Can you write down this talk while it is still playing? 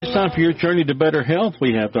it's time for your journey to better health.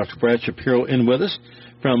 We have Dr. Brad Shapiro in with us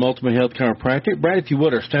from Ultimate Health Chiropractic. Brad, if you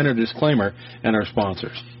would, our standard disclaimer and our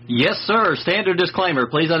sponsors. Yes, sir. Standard disclaimer.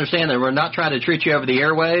 Please understand that we're not trying to treat you over the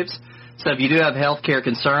airwaves. So if you do have a health care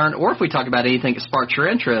concern, or if we talk about anything that sparks your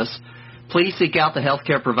interest, please seek out the health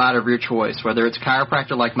care provider of your choice, whether it's a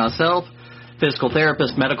chiropractor like myself, physical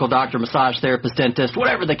therapist, medical doctor, massage therapist, dentist,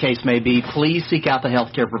 whatever the case may be. Please seek out the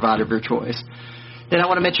health care provider of your choice. Then I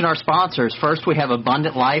want to mention our sponsors. First, we have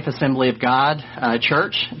Abundant Life Assembly of God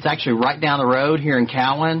Church. It's actually right down the road here in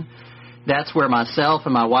Cowan. That's where myself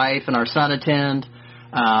and my wife and our son attend.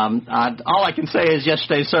 All I can say is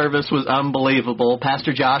yesterday's service was unbelievable.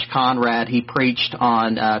 Pastor Josh Conrad, he preached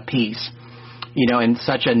on peace, and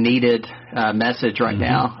such a needed message right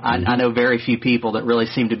now. I know very few people that really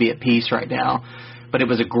seem to be at peace right now. But it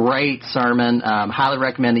was a great sermon. Highly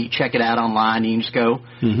recommend that you check it out online. You can just go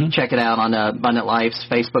check it out on Abundant Life's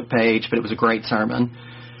Facebook page, but it was a great sermon.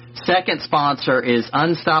 Second sponsor is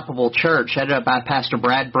Unstoppable Church, headed up by Pastor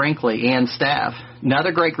Brad Brinkley and staff.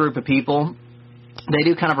 Another great group of people. They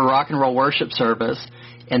do kind of a rock and roll worship service,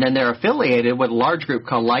 and then they're affiliated with a large group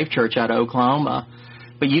called Life Church out of Oklahoma.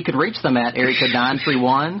 But you can reach them at area code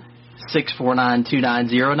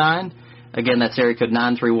 931-649-2909. Again, that's area code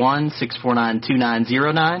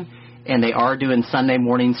 931-649-2909, and they are doing Sunday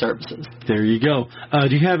morning services. There you go.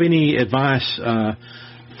 Do you have any advice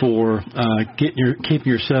for keeping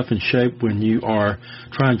yourself in shape when you are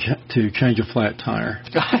trying to change a flat tire?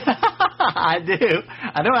 I do.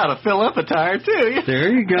 I know how to fill up a tire, too.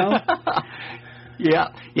 There you go. Yeah,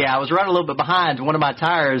 I was running a little bit behind. One of my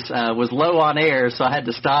tires was low on air, so I had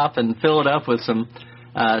to stop and fill it up with some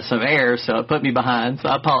air, so it put me behind, so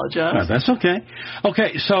I apologize. That's okay.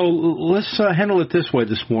 Okay, so let's handle it this way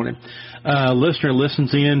this morning. Listener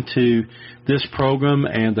listens in to this program,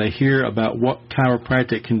 and they hear about what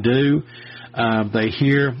chiropractic can do. They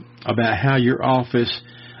hear about how your office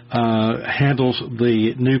handles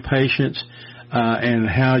the new patients and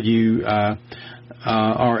how you are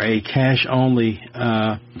a cash-only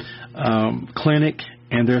clinic,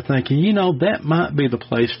 and they're thinking, that might be the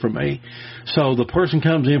place for me. So the person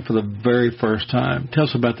comes in for the very first time. Tell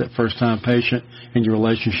us about that first-time patient and your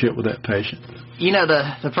relationship with that patient.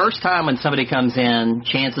 The first time when somebody comes in,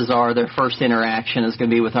 chances are their first interaction is going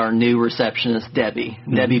to be with our new receptionist, Debbie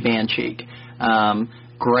Bancheek.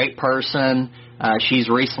 Great person. She's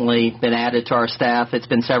recently been added to our staff. It's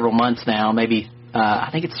been several months now, maybe I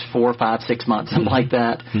think it's 4, 5, 6 months, something like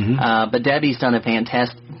that. But Debbie's done a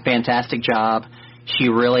fantastic job. She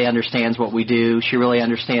really understands what we do. She really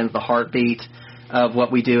understands the heartbeat of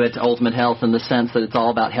what we do at Ultimate Health in the sense that it's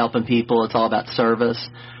all about helping people. It's all about service.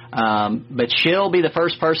 But she'll be the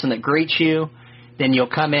first person that greets you. Then you'll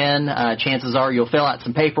come in. Chances are you'll fill out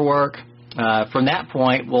some paperwork. From that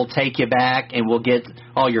point, we'll take you back and we'll get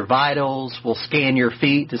all your vitals. We'll scan your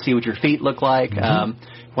feet to see what your feet look like.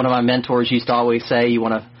 One of my mentors used to always say you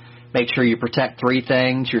want to make sure you protect 3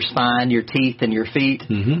 things: your spine, your teeth, and your feet.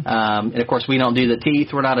 And, of course, we don't do the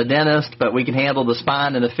teeth. We're not a dentist, but we can handle the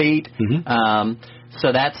spine and the feet.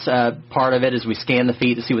 So that's part of it is we scan the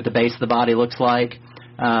feet to see what the base of the body looks like.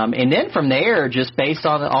 And then from there, just based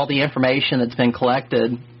on all the information that's been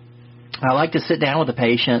collected, I like to sit down with the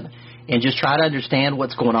patient and just try to understand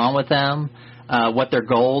what's going on with them, what their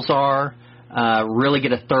goals are, really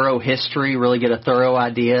get a thorough history, really get a thorough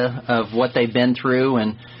idea of what they've been through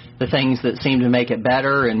and the things that seem to make it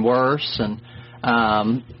better and worse, and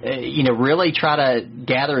really try to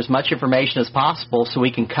gather as much information as possible so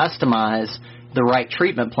we can customize the right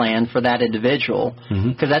treatment plan for that individual.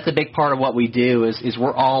 Because that's a big part of what we do is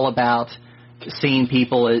we're all about seeing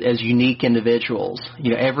people as unique individuals.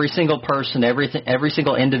 Every single person, every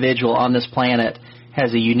single individual on this planet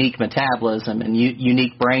has a unique metabolism and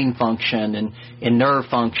unique brain function and nerve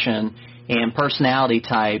function and personality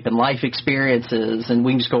type and life experiences, and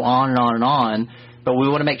we can just go on and on and on. But we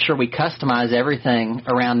want to make sure we customize everything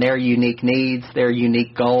around their unique needs, their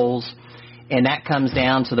unique goals, and that comes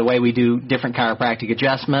down to the way we do different chiropractic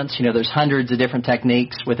adjustments. There's hundreds of different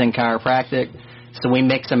techniques within chiropractic, so we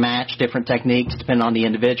mix and match different techniques depending on the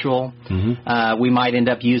individual. We might end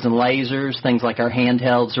up using lasers, things like our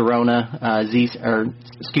handheld Zerona our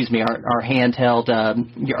handheld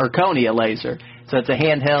Arconia laser. So it's a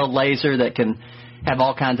handheld laser that can have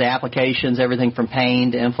all kinds of applications, everything from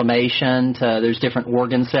pain to inflammation to there's different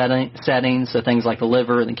organ settings, so things like the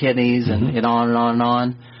liver and the kidneys and on and on and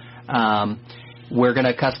on. We're going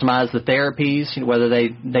to customize the therapies, whether they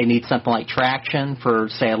need something like traction for,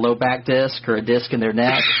 say, a low back disc or a disc in their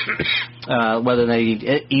neck, whether they need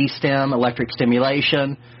E-stim, electric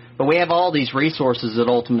stimulation. But we have all these resources at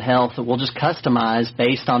Ultimate Health that we'll just customize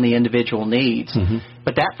based on the individual needs.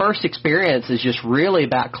 But that first experience is just really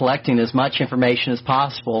about collecting as much information as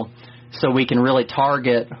possible so we can really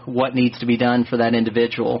target what needs to be done for that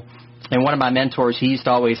individual. And one of my mentors, he used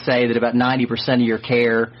to always say that about 90% of your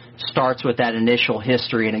care starts with that initial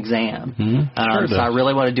history and exam. So I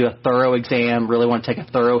really want to do a thorough exam, really want to take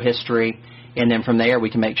a thorough history, and then from there we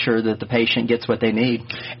can make sure that the patient gets what they need.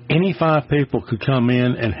 Any 5 people could come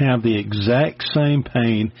in and have the exact same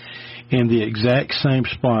pain in the exact same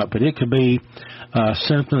spot, but it could be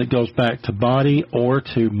something that goes back to body or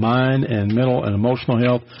to mind and mental and emotional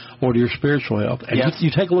health or to your spiritual health. And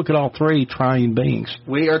you take a look at all 3 triune beings.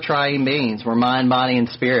 We are triune beings. We're mind, body, and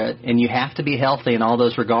spirit, and you have to be healthy in all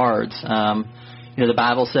those regards. The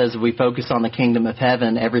Bible says if we focus on the kingdom of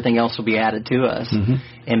heaven, everything else will be added to us.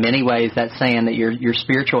 In many ways, that's saying that your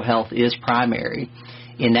spiritual health is primary,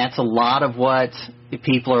 and that's a lot of what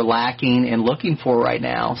people are lacking and looking for right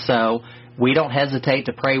now. So we don't hesitate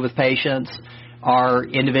to pray with patients. Our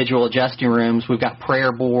individual adjusting rooms, we've got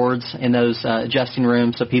prayer boards in those adjusting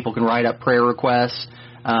rooms so people can write up prayer requests.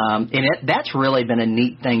 And that's really been a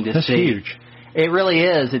neat thing to see. That's huge. It really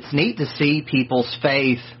is. It's neat to see people's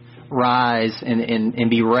faith rise and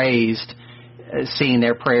be raised, seeing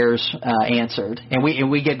their prayers answered. And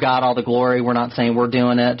we give God all the glory. We're not saying we're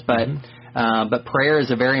doing it, but prayer is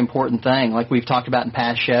a very important thing. Like we've talked about in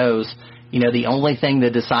past shows, the only thing the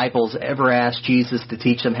disciples ever asked Jesus to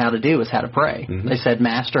teach them how to do is how to pray. They said,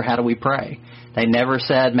 Master, how do we pray? They never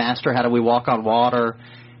said, Master, how do we walk on water?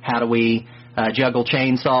 How do we juggle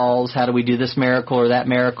chainsaws? How do we do this miracle or that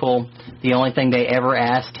miracle? The only thing they ever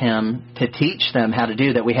asked him to teach them how to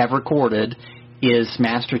do that we have recorded is,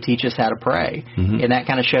 Master, teach us how to pray. And that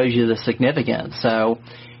kind of shows you the significance. So,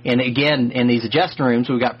 and again, in these adjusting rooms,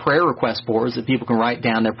 we've got prayer request boards that people can write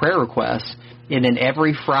down their prayer requests. And then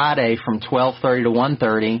every Friday from 12:30 to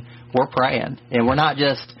 1:30, we're praying. And we're not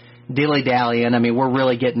just dilly-dallying. I mean, we're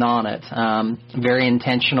really getting on it. Very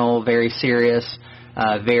intentional, very serious,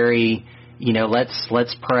 very,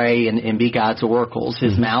 let's pray and be God's oracles,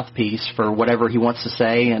 his mouthpiece for whatever he wants to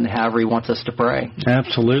say and however he wants us to pray.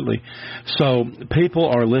 Absolutely. So people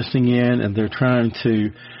are listening in and they're trying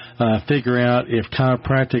to figure out if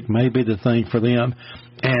chiropractic may be the thing for them.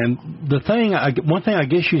 And one thing I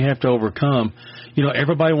guess you have to overcome,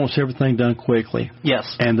 everybody wants everything done quickly.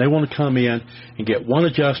 Yes. And they want to come in and get one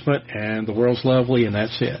adjustment and the world's lovely and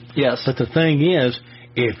that's it. Yes. But the thing is,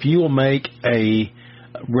 if you will make a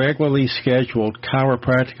regularly scheduled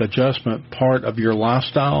chiropractic adjustment part of your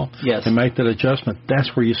lifestyle and make that adjustment,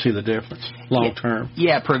 that's where you see the difference long term.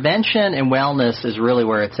 Yeah, prevention and wellness is really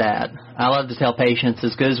where it's at. I love to tell patients,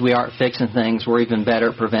 as good as we are at fixing things, we're even better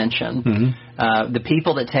at prevention. The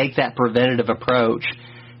people that take that preventative approach,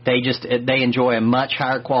 they enjoy a much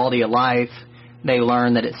higher quality of life. They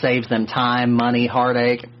learn that it saves them time, money,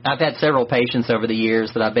 heartache. I've had several patients over the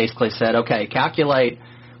years that I basically said, okay, calculate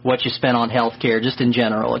what you spend on health care just in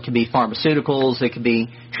general. It could be pharmaceuticals, it could be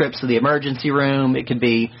trips to the emergency room, it could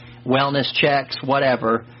be wellness checks,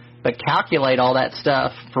 whatever. But calculate all that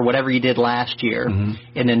stuff for whatever you did last year.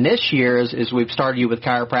 And then this year, as we've started you with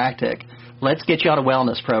chiropractic, let's get you on a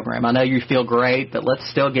wellness program. I know you feel great, but let's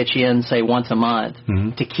still get you in, say, once a month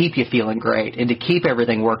to keep you feeling great and to keep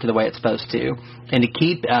everything working the way it's supposed to and to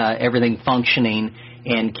keep everything functioning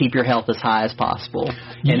and keep your health as high as possible.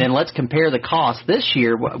 And then let's compare the cost this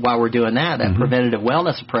year while we're doing that preventative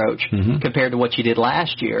wellness approach compared to what you did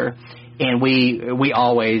last year. And we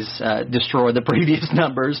always destroy the previous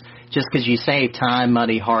numbers just because you save time,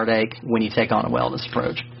 money, heartache when you take on a wellness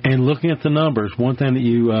approach. And looking at the numbers, one thing that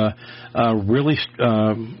you really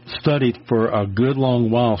studied for a good long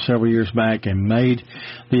while several years back and made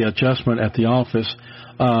the adjustment at the office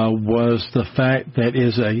was the fact that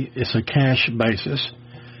it's a cash basis,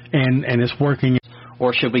 and it's working.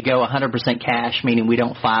 Or should we go 100% cash, meaning we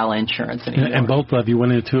don't file insurance anymore? And both of you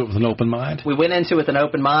went into it with an open mind. We went into it with an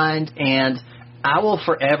open mind, and I will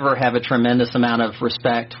forever have a tremendous amount of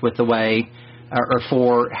respect with the way or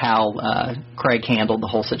for how Craig handled the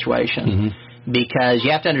whole situation. Because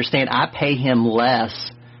you have to understand, I pay him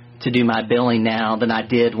less to do my billing now than I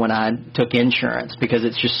did when I took insurance because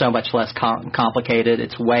it's just so much less complicated.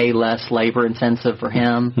 It's way less labor intensive for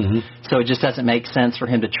him. So it just doesn't make sense for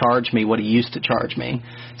him to charge me what he used to charge me.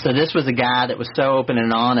 So this was a guy that was so open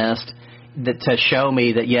and honest that to show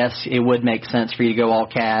me that, yes, it would make sense for you to go all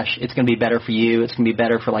cash. It's going to be better for you. It's going to be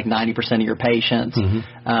better for like 90% of your patients.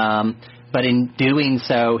 But in doing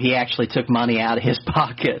so, he actually took money out of his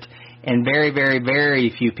pocket. And very, very,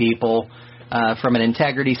 very few people from an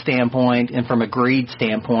integrity standpoint and from a greed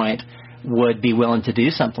standpoint would be willing to do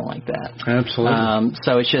something like that. Absolutely.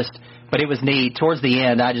 So it's just, but it was neat. Towards the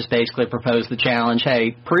end, I just basically proposed the challenge,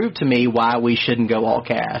 hey, prove to me why we shouldn't go all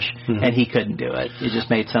cash. And he couldn't do it. It just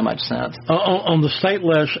made so much sense. On the state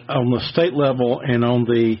level and on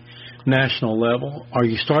the national level, are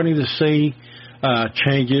you starting to see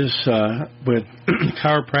changes with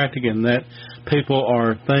chiropractic and that people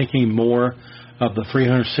are thinking more of the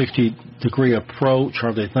 360-degree approach?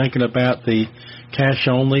 Are they thinking about the cash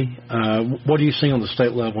only? What are you seeing on the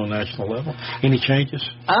state level and national level? Any changes?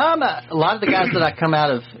 A lot of the guys that I come out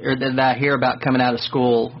of, or that I hear about coming out of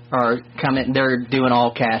school, are coming. They're doing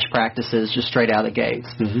all cash practices just straight out of the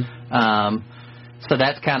gates. So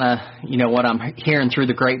that's kind of what I'm hearing through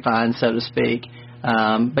the grapevine, so to speak.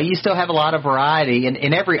 But you still have a lot of variety,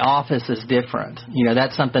 and every office is different.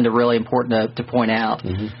 That's something really important to point out.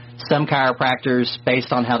 Some chiropractors,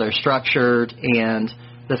 based on how they're structured and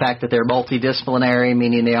the fact that they're multidisciplinary,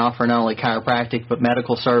 meaning they offer not only chiropractic but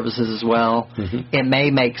medical services as well, it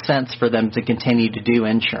may make sense for them to continue to do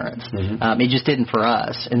insurance. It just didn't for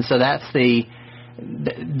us. And so that's the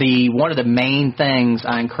one of the main things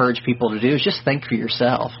I encourage people to do is just think for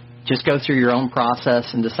yourself. Just go through your own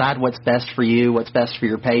process and decide what's best for you, what's best for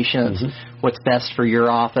your patients, what's best for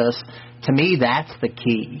your office. To me, that's the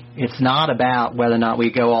key. It's not about whether or not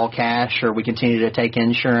we go all cash or we continue to take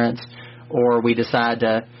insurance or we decide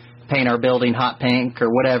to paint our building hot pink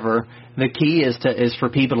or whatever. The key is for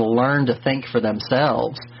people to learn to think for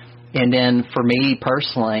themselves. And then for me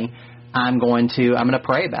personally, I'm going to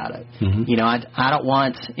pray about it. I don't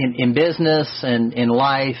want in business and in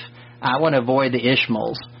life, I want to avoid the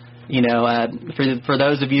Ishmaels. For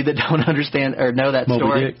those of you that don't understand or know that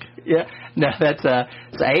story, that's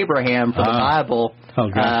Abraham from the Bible.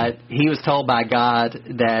 He was told by God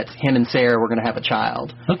that him and Sarah were going to have a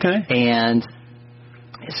child. And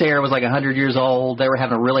Sarah was like 100 years old. They were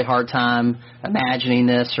having a really hard time imagining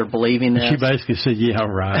this or believing this. She basically said, "Yeah,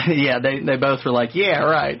 right." They both were like, "Yeah,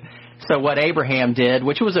 right." So what Abraham did,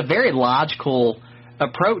 which was a very logical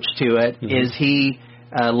approach to it, is he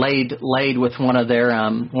laid with one of their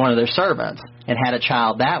servants and had a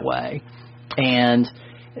child that way. And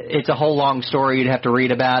it's a whole long story. You'd have to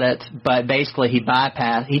read about it. But basically, he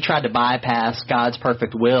tried to bypass God's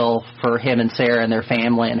perfect will for him and Sarah and their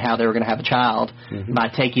family and how they were going to have a child by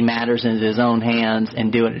taking matters into his own hands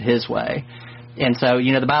and doing it his way. And so,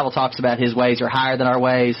 the Bible talks about his ways are higher than our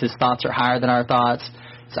ways. His thoughts are higher than our thoughts.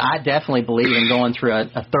 So I definitely believe in going through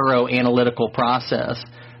a thorough analytical process.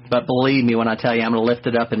 But believe me when I tell you I'm going to lift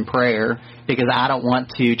it up in prayer, because I don't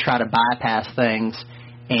want to try to bypass things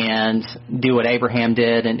and do what Abraham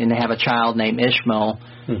did and have a child named Ishmael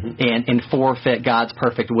and forfeit God's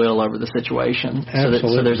perfect will over the situation. So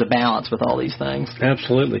there's a balance with all these things.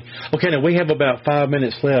 Absolutely. Okay, now we have about 5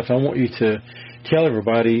 minutes left. I want you to tell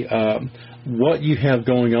everybody what you have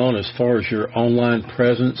going on as far as your online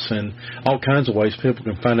presence and all kinds of ways people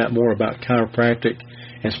can find out more about chiropractic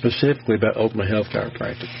and specifically about Ultimate Health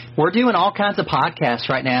Chiropractic. We're doing all kinds of podcasts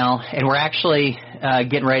right now, and we're actually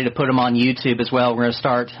getting ready to put them on YouTube as well. We're going to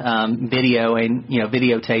start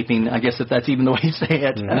videotaping, I guess if that's even the way you say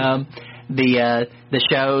it, the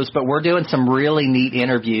shows. But we're doing some really neat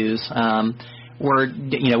interviews.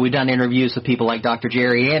 We've done interviews with people like Dr.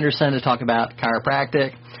 Jerry Anderson to talk about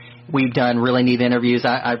chiropractic. We've done really neat interviews.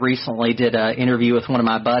 I recently did an interview with one of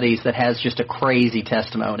my buddies that has just a crazy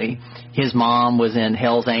testimony. His mom was in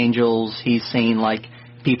Hell's Angels. He's seen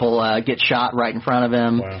people get shot right in front of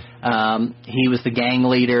him. Wow. He was the gang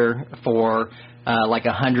leader for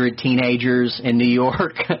 100 teenagers in New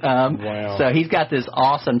York. Wow. So he's got this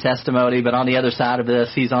awesome testimony. But on the other side of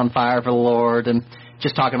this, he's on fire for the Lord and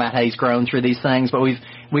just talking about how he's grown through these things. But we've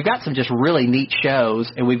got some just really neat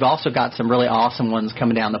shows, and we've also got some really awesome ones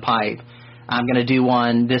coming down the pipe. I'm going to do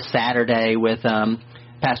one this Saturday with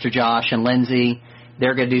Pastor Josh and Lindsay.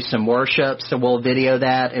 They're going to do some worship, so we'll video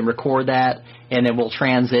that and record that, and then we'll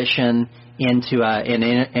transition into an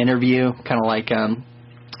interview, kind of like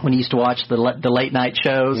when you used to watch the late night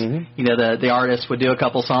shows. The artist would do a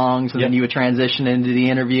couple songs, and then you would transition into the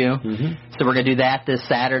interview. So we're going to do that this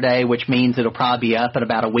Saturday, which means it'll probably be up in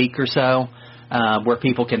about a week or so, where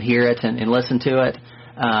people can hear it and listen to it.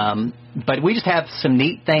 But we just have some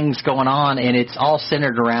neat things going on, and it's all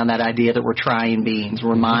centered around that idea that we're triune beings.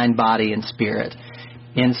 We're mind, body, and spirit.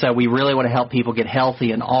 And so we really want to help people get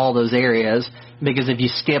healthy in all those areas, because if you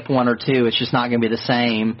skip one or two, it's just not going to be the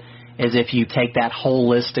same as if you take that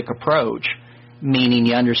holistic approach, meaning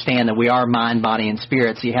you understand that we are mind, body, and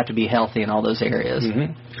spirit, so you have to be healthy in all those areas.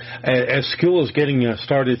 As school is getting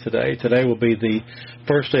started today will be the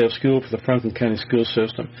first day of school for the Franklin County school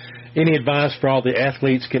system. Any advice for all the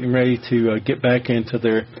athletes getting ready to get back into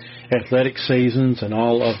their athletic seasons, and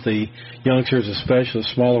all of the youngsters, especially the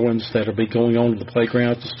smaller ones that will be going on to the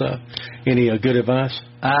playgrounds and stuff? Any good advice?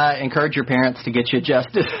 Encourage your parents to get you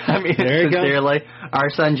adjusted. I mean, there you sincerely. Go. Our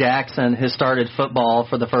son Jackson has started football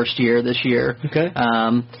for the first year this year. Okay.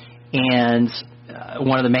 And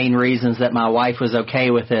one of the main reasons that my wife was okay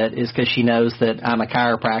with it is because she knows that I'm a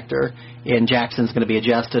chiropractor, and Jackson's going to be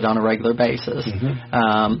adjusted on a regular basis.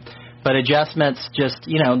 Mm-hmm. But adjustments, just,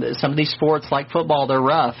 some of these sports like football, they're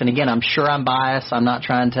rough. And again, I'm sure I'm biased. I'm not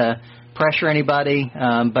trying to pressure anybody.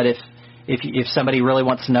 But if somebody really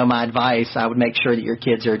wants to know my advice, I would make sure that your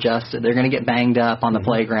kids are adjusted. They're going to get banged up on the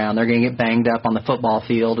playground. They're going to get banged up on the football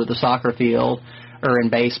field or the soccer field or in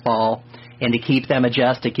baseball. And to keep them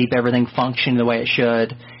adjusted, keep everything functioning the way it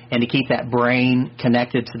should, and to keep that brain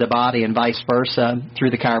connected to the body and vice versa through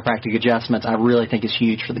the chiropractic adjustments, I really think is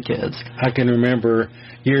huge for the kids. I can remember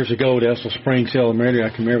years ago at Estill Springs Elementary, I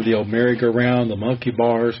can remember the old merry-go-round, the monkey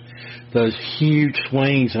bars, those huge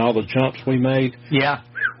swings and all the jumps we made. Yeah.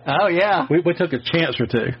 Oh, yeah. We took a chance or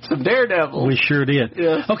two. Some daredevils. We sure did.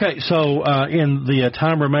 Yes. Okay, so in the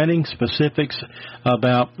time remaining, specifics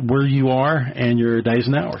about where you are and your days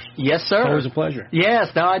and hours. Yes, sir. Always a pleasure.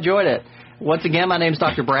 Yes, no, I enjoyed it. Once again, my name is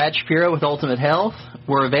Dr. Brad Shapiro with Ultimate Health.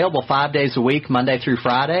 We're available 5 days a week, Monday through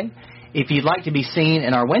Friday. If you'd like to be seen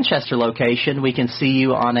in our Winchester location, we can see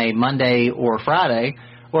you on a Monday or Friday.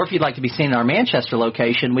 Or if you'd like to be seen in our Manchester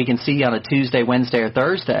location, we can see you on a Tuesday, Wednesday, or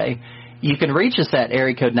Thursday. You can reach us at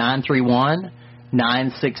area code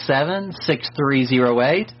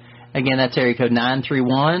 931-967-6308. Again, that's area code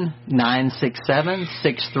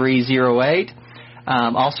 931-967-6308.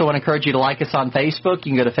 Also want to encourage you to like us on Facebook.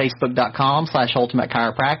 You can go to facebook.com/Ultimate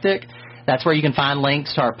Chiropractic. That's where you can find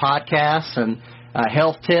links to our podcasts and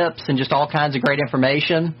health tips and just all kinds of great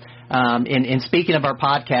information. And speaking of our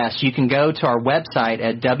podcast, you can go to our website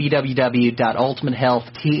at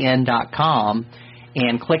www.ultimatehealthtn.com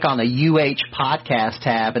and click on the UH podcast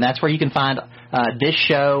tab, and that's where you can find this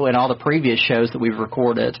show and all the previous shows that we've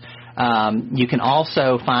recorded. You can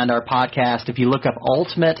also find our podcast if you look up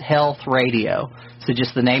Ultimate Health Radio. So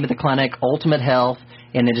just the name of the clinic, Ultimate Health,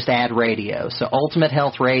 and then just add radio. So Ultimate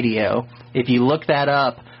Health Radio. If you look that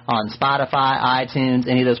up on Spotify, iTunes,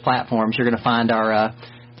 any of those platforms, you're going to find our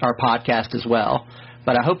podcast as well.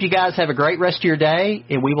 But I hope you guys have a great rest of your day,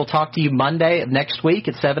 and we will talk to you Monday of next week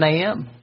at 7 a.m.